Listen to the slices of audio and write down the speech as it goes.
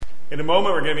In a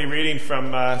moment, we're going to be reading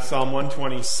from Psalm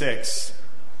 126.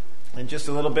 And just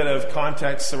a little bit of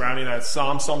context surrounding that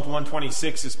Psalm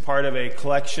 126 is part of a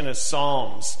collection of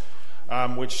psalms,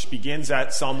 which begins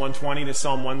at Psalm 120 to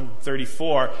Psalm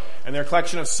 134. And they're a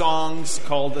collection of songs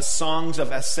called the Songs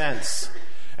of Ascents.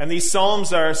 And these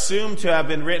psalms are assumed to have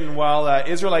been written while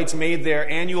Israelites made their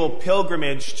annual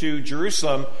pilgrimage to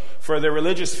Jerusalem for their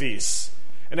religious feasts.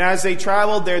 And as they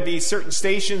traveled, there'd be certain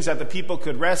stations that the people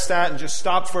could rest at and just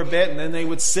stop for a bit, and then they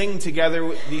would sing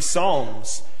together these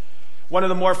psalms. One of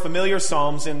the more familiar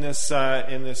psalms in this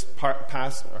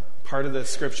part of the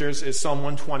scriptures is Psalm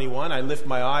 121. I lift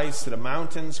my eyes to the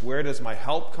mountains. Where does my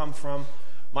help come from?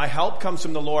 My help comes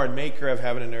from the Lord, maker of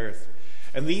heaven and earth.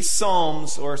 And these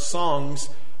psalms or songs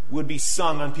would be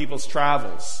sung on people's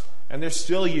travels, and they're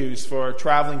still used for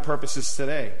traveling purposes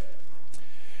today.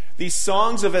 These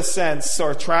songs of ascents,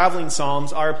 or traveling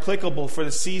psalms, are applicable for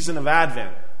the season of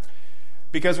Advent.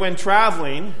 Because when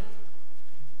traveling,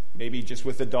 maybe just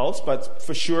with adults, but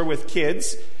for sure with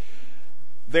kids,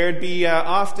 there'd be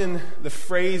often the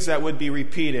phrase that would be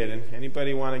repeated. And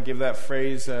anybody want to give that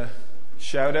phrase a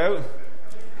shout out?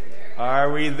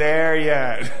 Are we there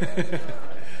yet?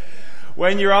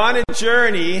 When you're on a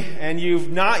journey and you've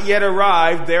not yet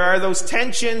arrived, there are those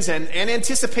tensions and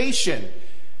anticipation.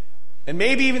 And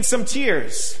maybe even some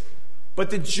tears.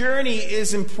 But the journey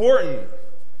is important.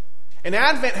 And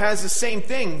Advent has the same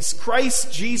things.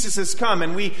 Christ Jesus has come,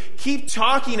 and we keep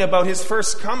talking about his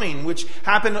first coming, which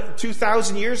happened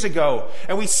 2,000 years ago.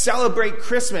 And we celebrate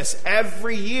Christmas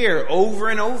every year, over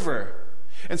and over.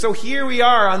 And so here we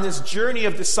are on this journey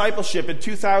of discipleship in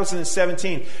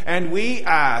 2017, and we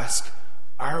ask,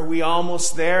 are we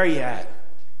almost there yet?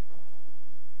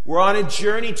 We're on a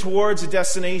journey towards a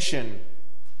destination.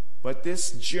 But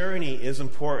this journey is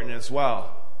important as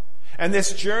well. And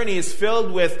this journey is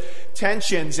filled with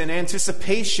tensions and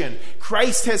anticipation.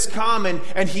 Christ has come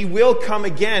and he will come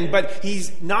again, but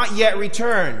he's not yet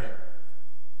returned.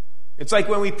 It's like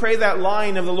when we pray that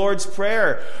line of the Lord's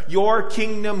Prayer, your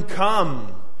kingdom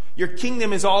come. Your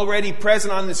kingdom is already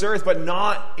present on this earth, but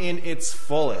not in its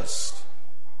fullest.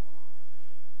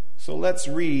 So let's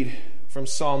read from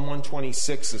Psalm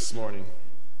 126 this morning.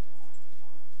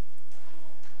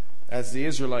 As the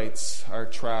Israelites are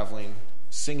traveling,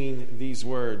 singing these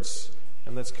words.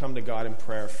 And let's come to God in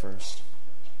prayer first.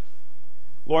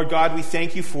 Lord God, we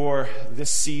thank you for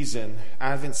this season,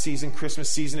 Advent season, Christmas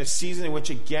season, a season in which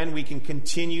again we can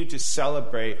continue to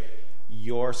celebrate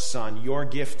your Son, your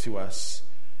gift to us.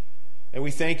 And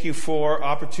we thank you for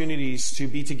opportunities to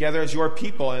be together as your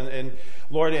people and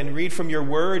Lord, and read from your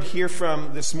word, hear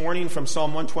from this morning from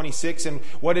Psalm 126 and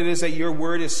what it is that your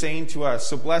word is saying to us.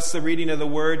 So bless the reading of the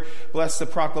word, bless the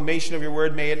proclamation of your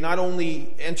word. May it not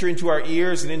only enter into our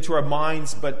ears and into our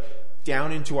minds, but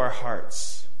down into our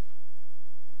hearts.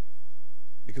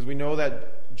 Because we know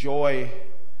that joy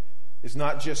is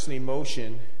not just an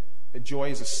emotion, but joy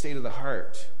is a state of the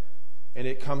heart, and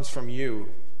it comes from you.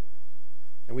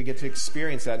 And we get to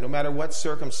experience that no matter what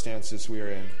circumstances we are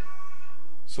in.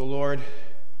 So, Lord,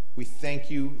 we thank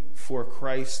you for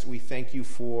Christ. We thank you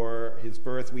for his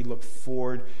birth. We look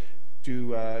forward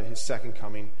to his second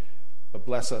coming. But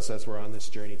bless us as we're on this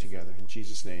journey together. In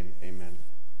Jesus' name, amen.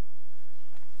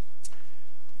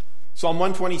 Psalm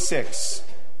 126,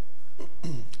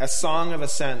 a song of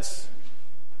ascents.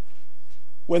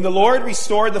 When the Lord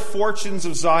restored the fortunes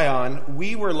of Zion,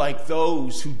 we were like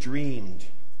those who dreamed.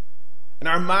 And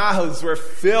our mouths were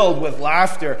filled with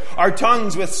laughter, our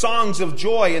tongues with songs of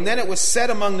joy. And then it was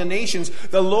said among the nations,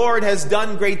 the Lord has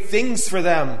done great things for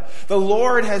them. The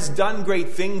Lord has done great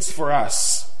things for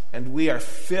us, and we are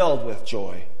filled with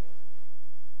joy.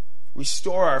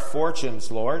 Restore our fortunes,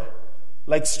 Lord,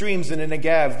 like streams in the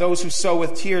Negev. Those who sow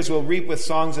with tears will reap with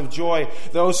songs of joy.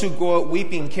 Those who go out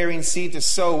weeping, carrying seed to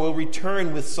sow, will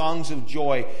return with songs of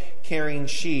joy, carrying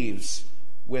sheaves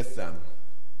with them.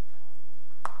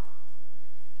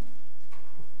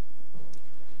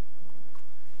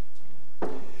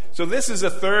 So this is the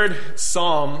third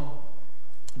psalm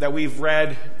that we've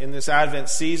read in this Advent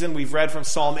season. We've read from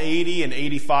Psalm 80 and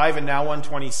 85 and now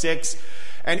 126.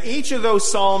 And each of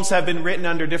those psalms have been written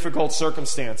under difficult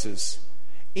circumstances.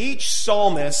 Each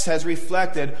psalmist has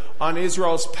reflected on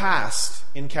Israel's past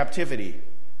in captivity.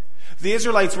 The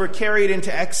Israelites were carried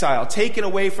into exile, taken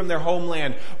away from their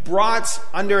homeland, brought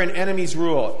under an enemy's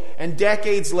rule. And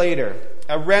decades later,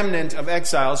 a remnant of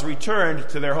exiles returned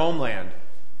to their homeland.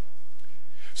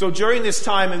 So during this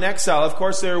time in exile, of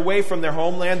course, they were away from their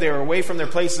homeland. They were away from their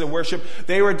places of worship.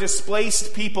 They were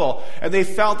displaced people. And they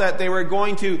felt that they were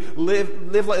going to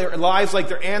live their lives like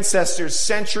their ancestors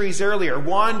centuries earlier,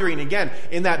 wandering again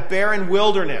in that barren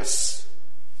wilderness.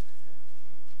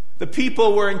 The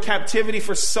people were in captivity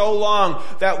for so long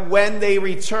that when they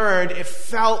returned, it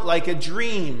felt like a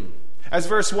dream. As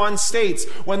verse 1 states,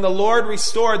 when the Lord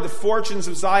restored the fortunes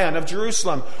of Zion, of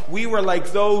Jerusalem, we were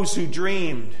like those who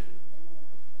dreamed.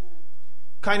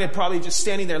 Kind of probably just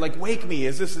standing there like, wake me,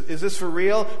 is this for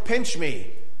real? Pinch me.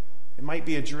 It might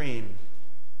be a dream.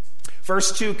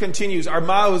 Verse 2 continues, our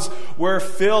mouths were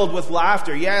filled with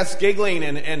laughter, yes, giggling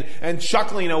and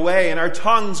chuckling away, and our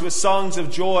tongues with songs of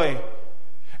joy.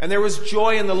 And there was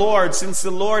joy in the Lord, since the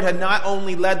Lord had not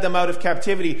only led them out of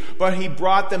captivity, but he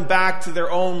brought them back to their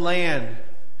own land.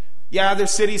 Yeah, their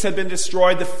cities had been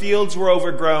destroyed, the fields were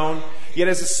overgrown, yet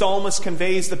as the psalmist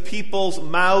conveys, the people's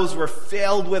mouths were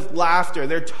filled with laughter,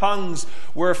 their tongues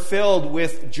were filled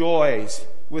with joys,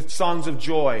 with songs of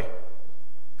joy.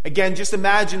 Again, just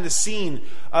imagine the scene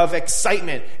of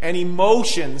excitement and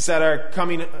emotions that are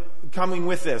coming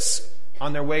with this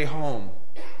on their way home.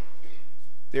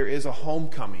 There is a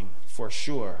homecoming for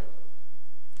sure.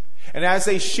 And as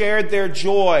they shared their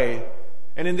joy,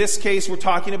 and in this case we're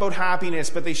talking about happiness,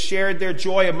 but they shared their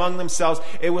joy among themselves,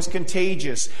 it was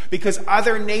contagious because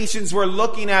other nations were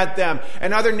looking at them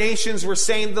and other nations were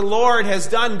saying the Lord has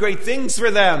done great things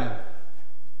for them.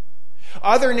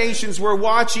 Other nations were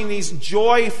watching these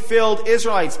joy-filled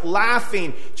Israelites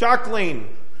laughing, chuckling,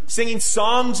 singing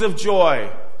songs of joy.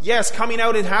 Yes, coming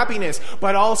out in happiness,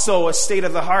 but also a state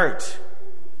of the heart.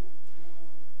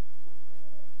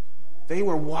 They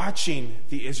were watching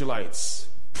the Israelites,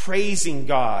 praising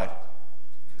God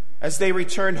as they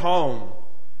returned home.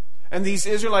 And these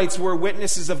Israelites were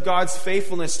witnesses of God's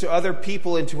faithfulness to other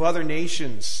people and to other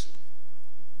nations.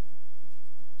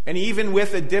 And even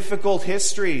with a difficult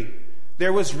history,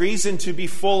 there was reason to be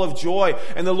full of joy.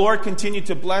 And the Lord continued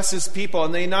to bless his people.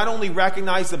 And they not only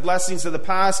recognized the blessings of the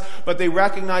past, but they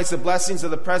recognized the blessings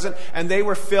of the present. And they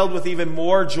were filled with even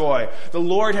more joy. The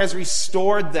Lord has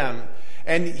restored them.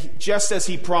 And just as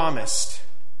he promised.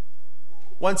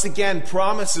 Once again,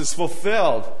 promises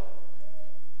fulfilled.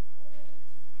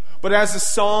 But as the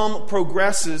psalm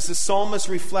progresses, the psalmist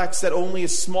reflects that only a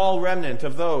small remnant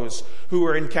of those who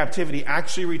were in captivity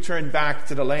actually returned back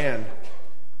to the land.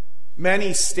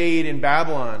 Many stayed in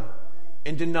Babylon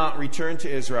and did not return to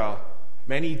Israel.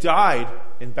 Many died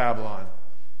in Babylon.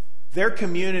 Their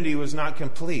community was not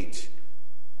complete.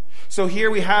 So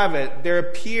here we have it. There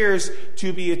appears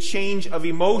to be a change of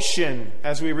emotion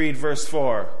as we read verse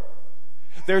 4.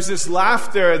 There's this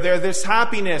laughter, there's this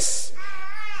happiness,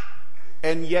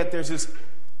 and yet there's this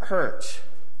hurt.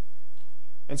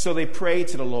 And so they pray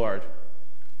to the Lord,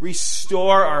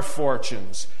 restore our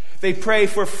fortunes. They pray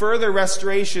for further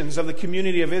restorations of the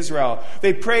community of Israel.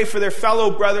 They pray for their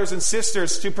fellow brothers and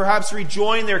sisters to perhaps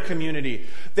rejoin their community.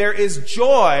 There is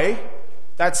joy,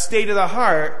 that state of the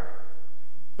heart,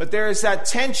 but there is that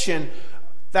tension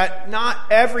that not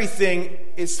everything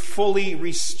is fully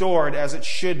restored as it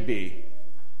should be.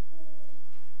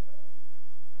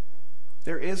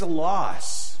 There is a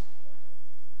loss.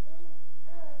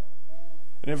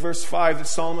 And in verse 5, the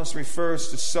psalmist refers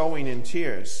to sowing in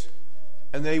tears.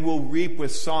 And they will reap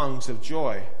with songs of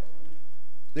joy.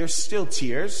 There's still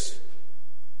tears.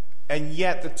 And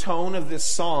yet the tone of this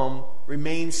psalm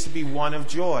remains to be one of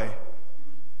joy.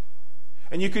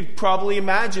 And you could probably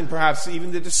imagine perhaps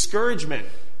even the discouragement,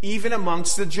 even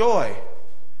amongst the joy.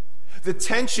 The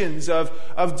tensions of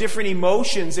different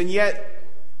emotions, and yet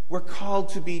we're called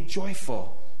to be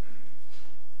joyful.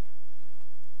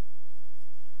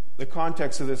 The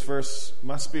context of this verse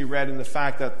must be read in the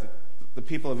fact that the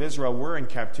people of Israel were in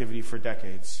captivity for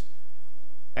decades.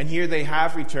 And here they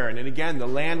have returned. And again, the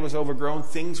land was overgrown.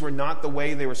 Things were not the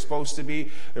way they were supposed to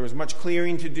be. There was much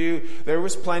clearing to do. There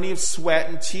was plenty of sweat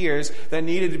and tears that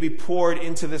needed to be poured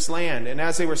into this land. And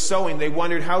as they were sowing, they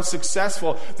wondered how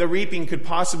successful the reaping could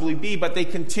possibly be, but they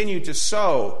continued to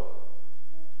sow.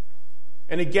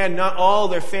 And again, not all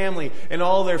their family and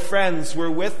all their friends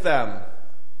were with them.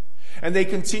 And they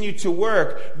continued to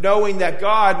work, knowing that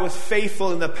God was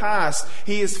faithful in the past.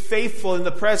 He is faithful in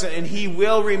the present, and He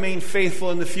will remain faithful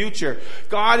in the future.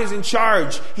 God is in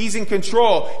charge. He's in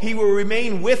control. He will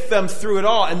remain with them through it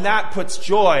all, and that puts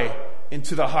joy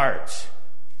into the heart,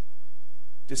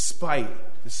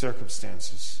 despite the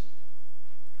circumstances.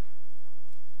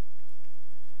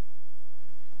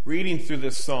 Reading through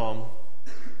this psalm,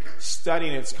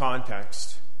 studying its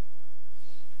context,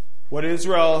 what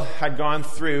Israel had gone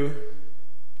through,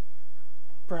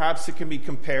 perhaps it can be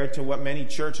compared to what many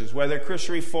churches, whether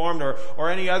Christian Reformed or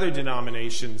any other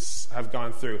denominations, have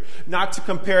gone through. Not to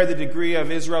compare the degree of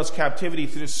Israel's captivity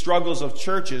to the struggles of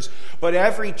churches, but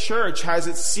every church has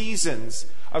its seasons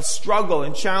of struggle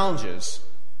and challenges.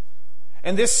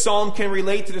 And this psalm can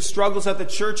relate to the struggles that the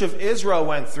church of Israel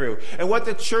went through and what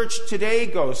the church today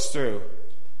goes through.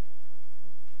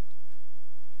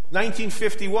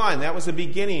 1951, that was the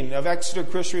beginning of Exeter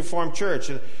Christian Reformed Church.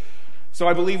 And so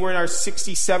I believe we're in our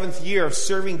 67th year of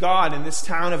serving God in this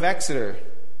town of Exeter.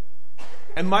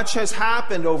 And much has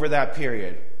happened over that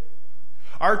period.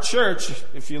 Our church,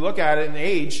 if you look at it in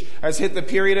age, has hit the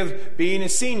period of being a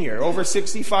senior, over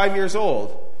 65 years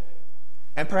old.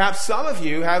 And perhaps some of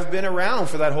you have been around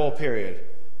for that whole period.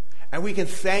 And we can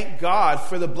thank God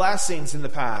for the blessings in the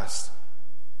past.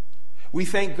 We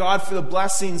thank God for the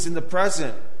blessings in the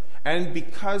present. And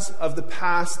because of the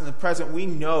past and the present, we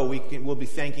know we'll be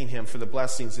thanking Him for the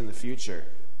blessings in the future.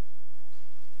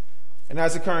 And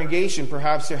as a congregation,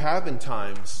 perhaps there have been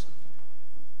times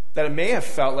that it may have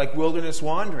felt like wilderness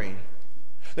wandering.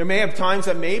 There may have times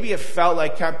that maybe it felt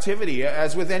like captivity.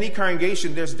 As with any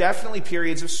congregation, there's definitely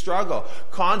periods of struggle,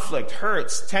 conflict,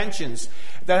 hurts, tensions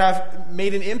that have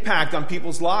made an impact on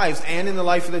people's lives and in the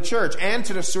life of the church and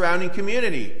to the surrounding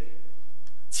community.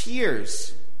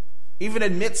 Tears, even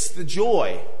amidst the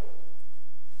joy.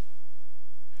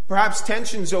 Perhaps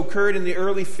tensions occurred in the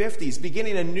early 50s,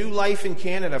 beginning a new life in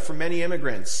Canada for many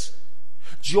immigrants.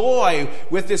 Joy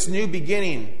with this new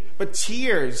beginning, but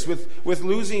tears with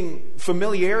losing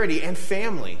familiarity and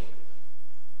family.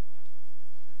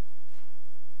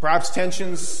 Perhaps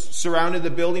tensions surrounded the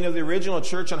building of the original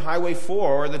church on Highway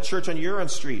 4 or the church on Huron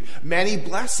Street. Many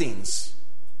blessings,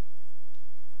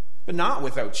 but not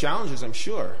without challenges, I'm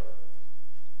sure.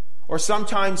 Or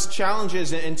sometimes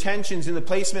challenges and tensions in the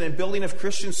placement and building of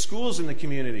Christian schools in the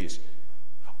communities.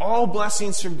 All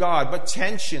blessings from God, but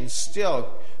tensions still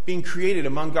being created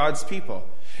among God's people.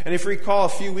 And if you recall, a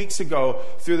few weeks ago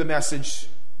through the message,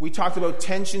 we talked about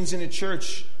tensions in the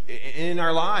church in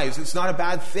our lives. It's not a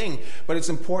bad thing, but it's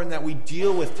important that we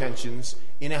deal with tensions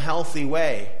in a healthy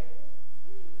way.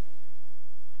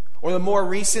 Or the more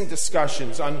recent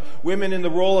discussions on women in the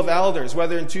role of elders,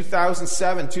 whether in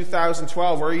 2007,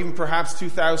 2012, or even perhaps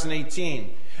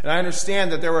 2018. And I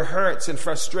understand that there were hurts and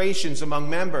frustrations among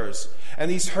members.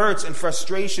 And these hurts and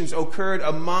frustrations occurred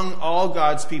among all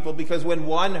God's people because when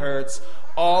one hurts,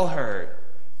 all hurt.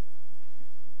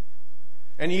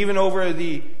 And even over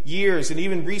the years and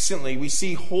even recently, we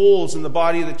see holes in the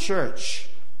body of the church.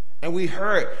 And we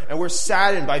hurt and we're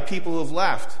saddened by people who have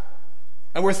left.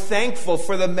 And we're thankful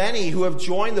for the many who have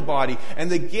joined the body and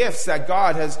the gifts that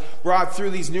God has brought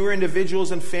through these newer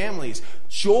individuals and families.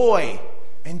 Joy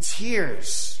and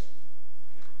tears.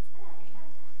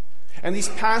 And these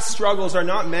past struggles are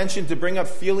not mentioned to bring up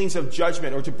feelings of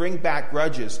judgment or to bring back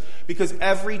grudges, because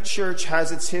every church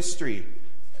has its history.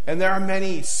 And there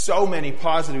are so many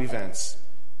positive events.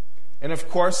 And of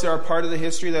course, there are part of the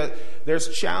history that there's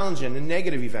challenging and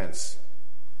negative events.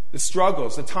 The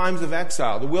struggles, the times of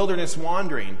exile, the wilderness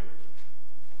wandering.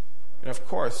 And of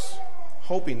course,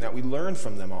 hoping that we learn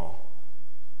from them all.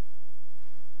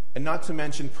 And not to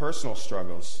mention personal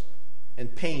struggles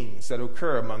and pains that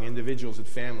occur among individuals and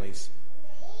families.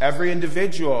 Every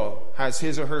individual has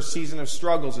his or her season of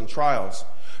struggles and trials.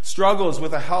 Struggles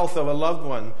with the health of a loved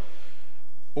one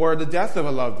or the death of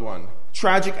a loved one.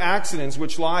 Tragic accidents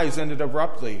which lives ended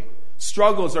abruptly.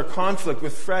 Struggles or conflict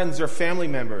with friends or family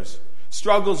members.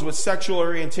 Struggles with sexual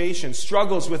orientation.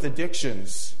 Struggles with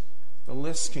addictions. The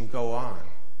list can go on.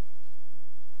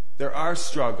 There are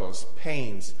struggles,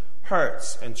 pains,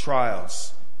 hurts, and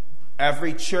trials.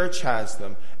 Every church has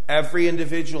them. Every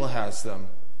individual has them.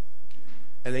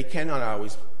 And they cannot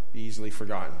always be easily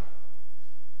forgotten.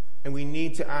 And we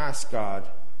need to ask God,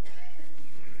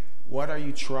 what are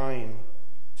you trying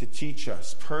to teach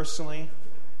us personally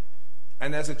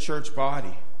and as a church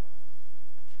body?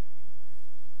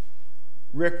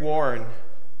 Rick Warren,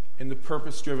 in The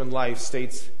Purpose-Driven Life,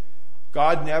 states,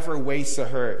 God never wastes a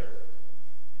hurt.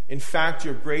 In fact,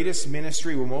 your greatest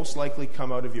ministry will most likely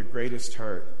come out of your greatest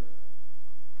hurt.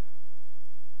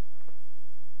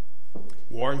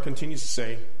 Warren continues to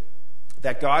say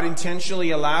that God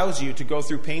intentionally allows you to go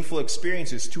through painful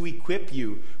experiences to equip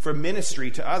you for ministry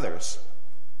to others.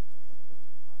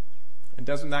 And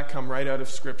doesn't that come right out of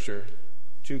Scripture?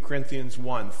 2 Corinthians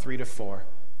 1, 3-4.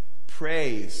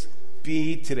 Praise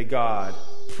be to the God.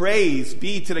 Praise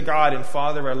be to the God and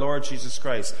Father of our Lord Jesus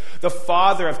Christ, the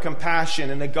Father of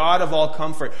compassion and the God of all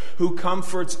comfort, who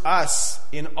comforts us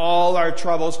in all our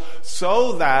troubles,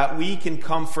 so that we can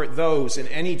comfort those in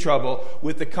any trouble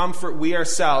with the comfort we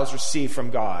ourselves receive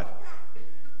from God.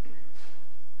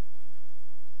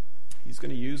 He's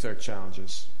going to use our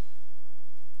challenges.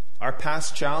 Our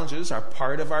past challenges are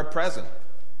part of our present.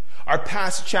 Our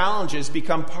past challenges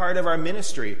become part of our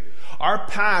ministry. Our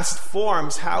past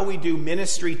forms how we do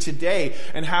ministry today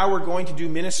and how we're going to do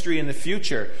ministry in the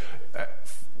future,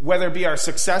 whether it be our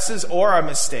successes or our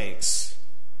mistakes.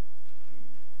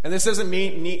 And this doesn't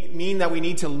mean that we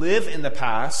need to live in the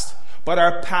past, but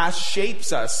our past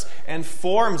shapes us and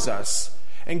forms us.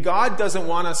 And God doesn't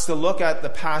want us to look at the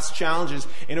past challenges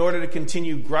in order to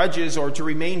continue grudges or to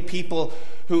remain people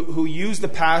who use the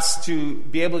past to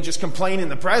be able to just complain in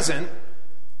the present.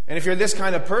 And if you're this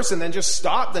kind of person, then just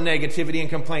stop the negativity and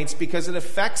complaints, because it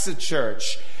affects the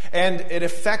church and it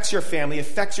affects your family, it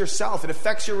affects yourself, it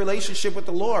affects your relationship with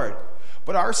the Lord.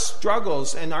 But our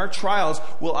struggles and our trials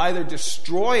will either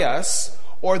destroy us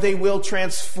or they will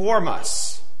transform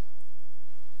us.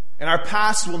 And our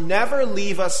past will never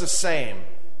leave us the same.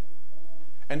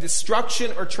 And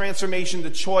destruction or transformation, the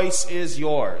choice is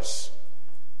yours.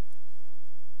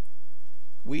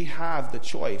 We have the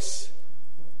choice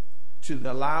to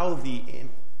allow the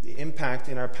impact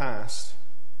in our past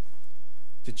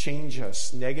to change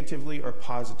us negatively or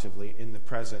positively in the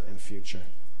present and future.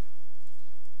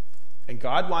 And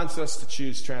God wants us to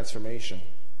choose transformation.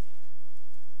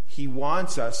 He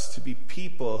wants us to be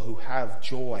people who have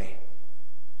joy.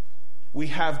 We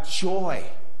have joy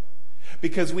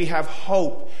because we have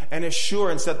hope and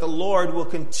assurance that the Lord will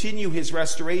continue his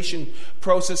restoration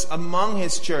process among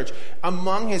his church,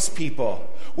 among his people.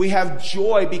 We have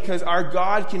joy because our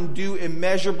God can do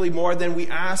immeasurably more than we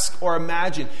ask or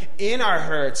imagine in our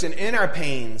hurts and in our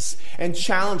pains and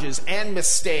challenges and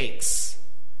mistakes.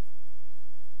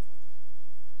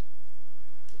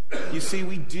 You see,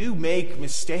 we do make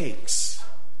mistakes.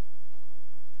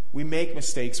 We make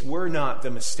mistakes. We're not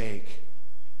the mistake.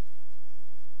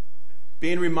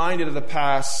 Being reminded of the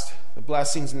past, the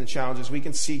blessings and the challenges, we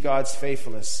can see God's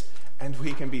faithfulness, and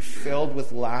we can be filled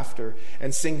with laughter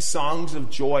and sing songs of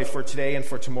joy for today and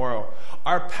for tomorrow.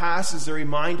 Our past is a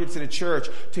reminder to the church,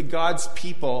 to God's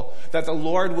people, that the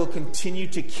Lord will continue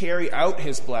to carry out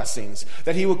his blessings,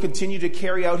 that he will continue to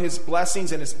carry out his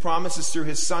blessings and his promises through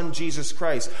his Son, Jesus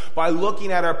Christ. By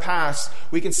looking at our past,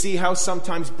 we can see how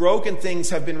sometimes broken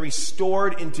things have been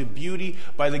restored into beauty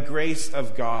by the grace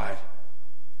of God.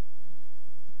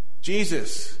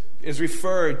 Jesus is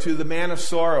referred to the man of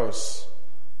sorrows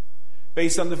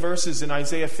based on the verses in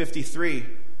Isaiah 53.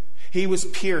 He was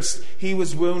pierced, he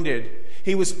was wounded,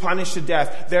 he was punished to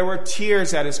death. There were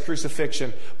tears at his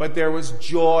crucifixion, but there was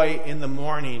joy in the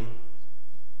morning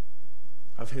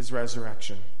of his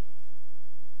resurrection.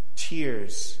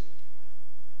 Tears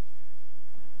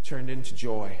turned into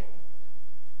joy.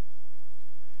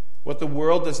 What the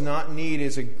world does not need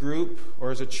is a group,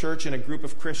 or is a church and a group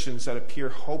of Christians that appear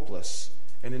hopeless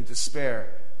and in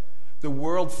despair. The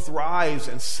world thrives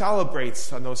and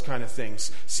celebrates on those kind of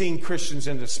things. Seeing Christians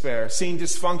in despair, seeing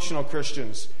dysfunctional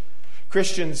Christians,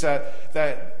 Christians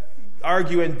that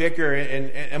argue and bicker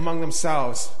among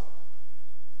themselves.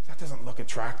 That doesn't look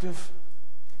attractive.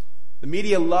 The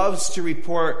media loves to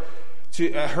report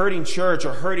to a hurting church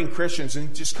or hurting Christians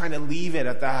and just kind of leave it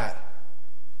at that.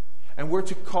 And we're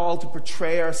called to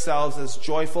portray ourselves as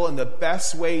joyful, and the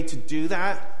best way to do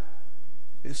that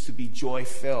is to be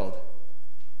joy-filled.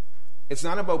 It's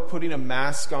not about putting a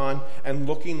mask on and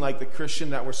looking like the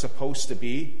Christian that we're supposed to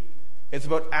be. It's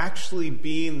about actually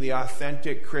being the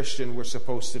authentic Christian we're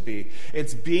supposed to be.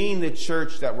 It's being the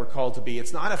church that we're called to be.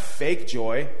 It's not a fake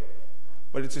joy,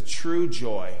 but it's a true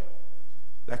joy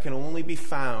that can only be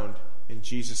found in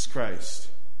Jesus Christ.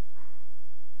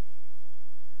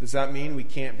 Does that mean we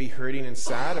can't be hurting and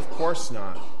sad? Of course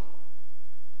not.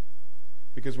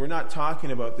 Because we're not talking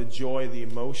about the joy, the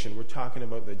emotion. We're talking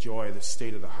about the joy, the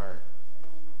state of the heart.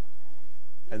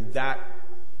 And that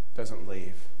doesn't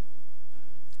leave.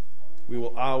 We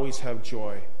will always have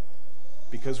joy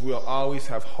because we'll always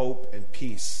have hope and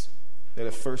peace. They're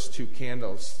the first two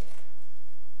candles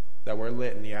that were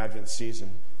lit in the Advent season.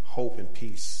 Hope and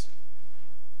peace.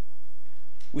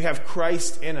 We have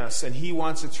Christ in us, and he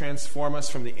wants to transform us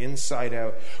from the inside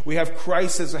out. We have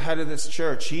Christ as the head of this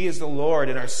church. He is the Lord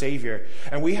and our Savior.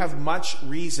 And we have much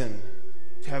reason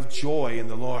to have joy in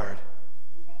the Lord.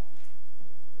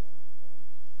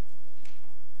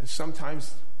 And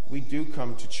sometimes we do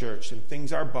come to church and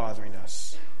things are bothering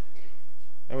us.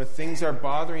 And when things are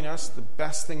bothering us, the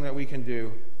best thing that we can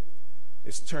do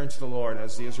is turn to the Lord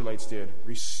as the Israelites did.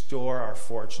 Restore our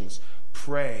fortunes.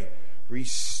 Pray.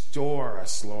 Restore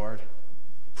us, Lord.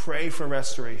 Pray for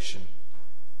restoration.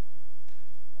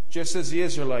 Just as the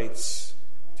Israelites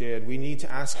did, we need to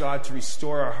ask God to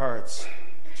restore our hearts,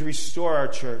 to restore our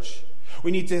church.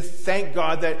 We need to thank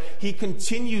God that he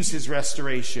continues his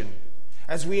restoration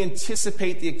as we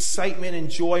anticipate the excitement and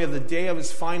joy of the day of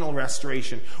his final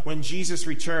restoration, when Jesus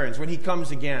returns, when he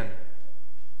comes again.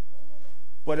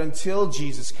 But until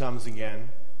Jesus comes again,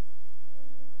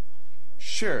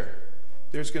 sure,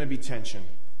 there's going to be tension.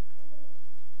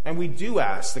 And we do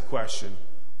ask the question,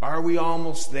 are we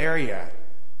almost there yet?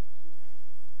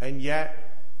 And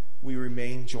yet, we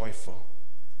remain joyful.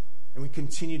 And we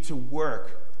continue to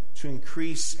work to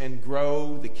increase and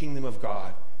grow the kingdom of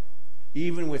God,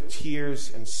 even with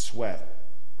tears and sweat.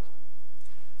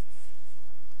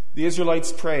 The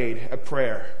Israelites prayed a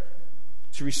prayer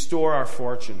to restore our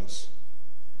fortunes.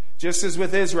 Just as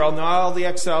with Israel, not all the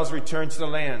exiles returned to the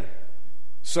land.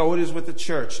 So it is with the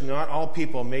church. Not all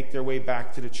people make their way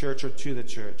back to the church or to the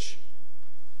church.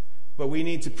 But we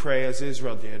need to pray as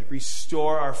Israel did.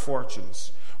 Restore our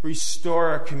fortunes. Restore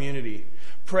our community.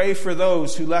 Pray for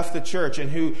those who left the church and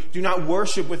who do not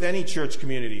worship with any church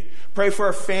community. Pray for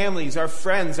our families, our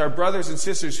friends, our brothers and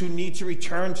sisters who need to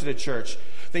return to the church.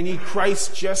 They need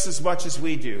Christ just as much as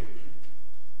we do.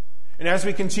 And as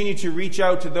we continue to reach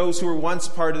out to those who were once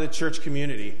part of the church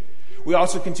community, we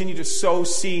also continue to sow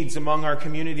seeds among our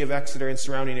community of Exeter and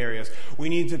surrounding areas. We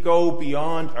need to go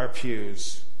beyond our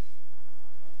pews.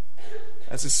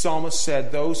 As the psalmist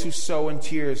said, those who sow in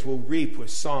tears will reap with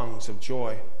songs of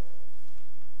joy.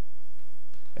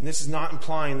 And this is not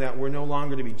implying that we're no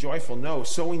longer to be joyful. No,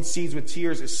 sowing seeds with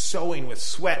tears is sowing with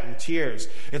sweat and tears.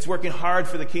 It's working hard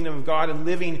for the kingdom of God and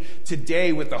living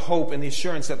today with the hope and the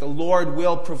assurance that the Lord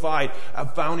will provide a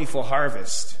bountiful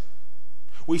harvest.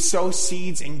 We sow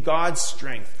seeds in God's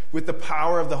strength with the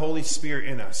power of the Holy Spirit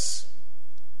in us.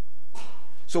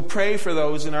 So pray for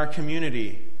those in our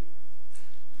community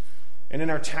and in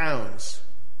our towns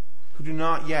who do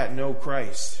not yet know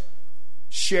Christ.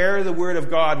 Share the word of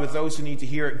God with those who need to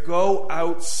hear it. Go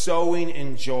out sowing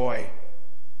in joy.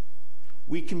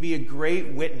 We can be a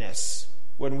great witness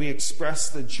when we express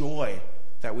the joy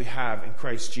that we have in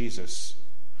Christ Jesus.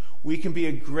 We can be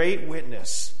a great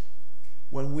witness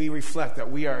when we reflect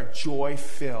that we are a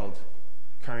joy-filled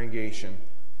congregation,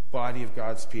 body of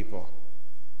God's people.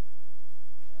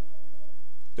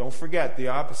 Don't forget, the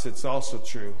opposite's also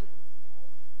true.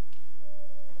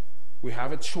 We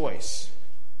have a choice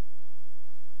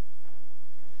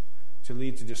to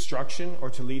lead to destruction or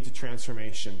to lead to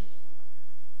transformation.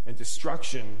 And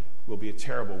destruction will be a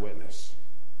terrible witness.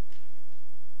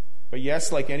 But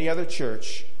yes, like any other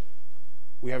church,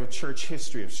 we have a church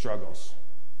history of struggles.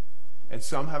 And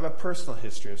some have a personal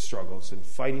history of struggles and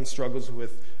fighting struggles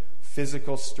with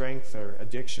physical strength or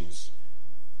addictions.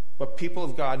 But people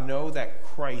of God, know that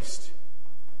Christ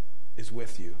is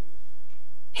with you.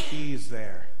 He is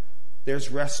there.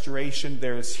 There's restoration,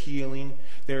 there's healing,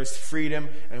 there's freedom,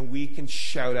 and we can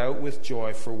shout out with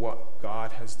joy for what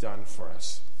God has done for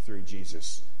us through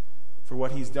Jesus. For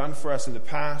what he's done for us in the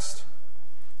past,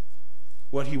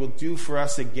 what he will do for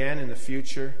us again in the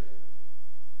future.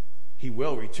 He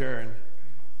will return.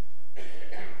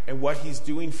 And what he's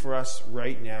doing for us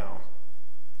right now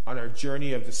on our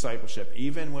journey of discipleship,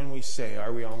 even when we say,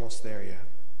 are we almost there yet?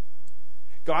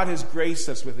 God has graced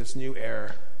us with this new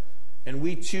era. And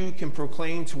we too can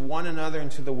proclaim to one another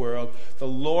and to the world, the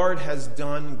Lord has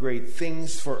done great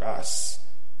things for us,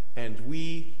 and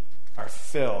we are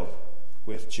filled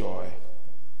with joy.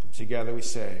 And together we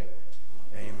say,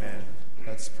 amen.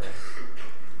 Let's pray.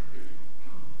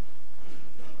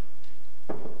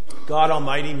 God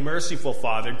Almighty, merciful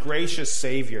Father, gracious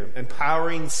Savior,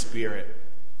 empowering Spirit,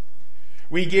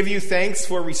 we give you thanks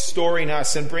for restoring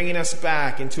us and bringing us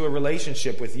back into a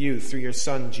relationship with you through your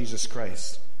Son, Jesus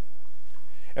Christ.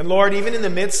 And Lord, even in the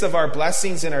midst of our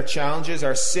blessings and our challenges,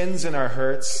 our sins and our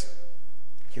hurts,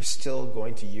 you're still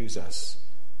going to use us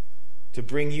to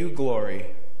bring you glory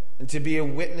and to be a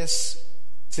witness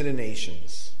to the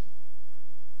nations.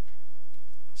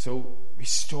 So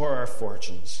restore our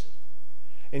fortunes.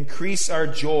 Increase our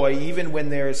joy even when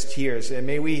there is tears. And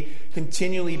may we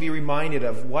continually be reminded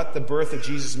of what the birth of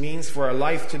Jesus means for our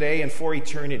life today and for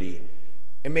eternity.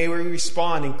 And may we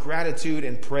respond in gratitude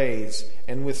and praise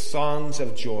and with songs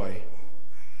of joy.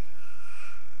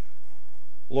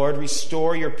 Lord,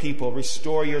 restore your people,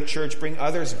 restore your church, bring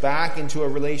others back into a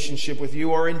relationship with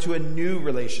you or into a new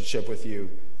relationship with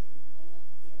you.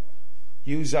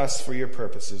 Use us for your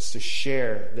purposes to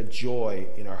share the joy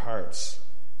in our hearts,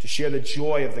 to share the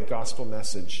joy of the gospel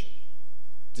message,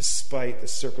 despite the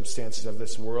circumstances of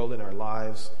this world and our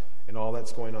lives and all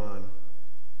that's going on.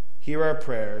 Hear our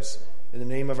prayers. In the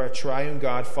name of our triune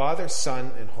God, Father,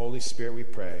 Son, and Holy Spirit, we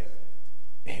pray.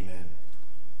 Amen.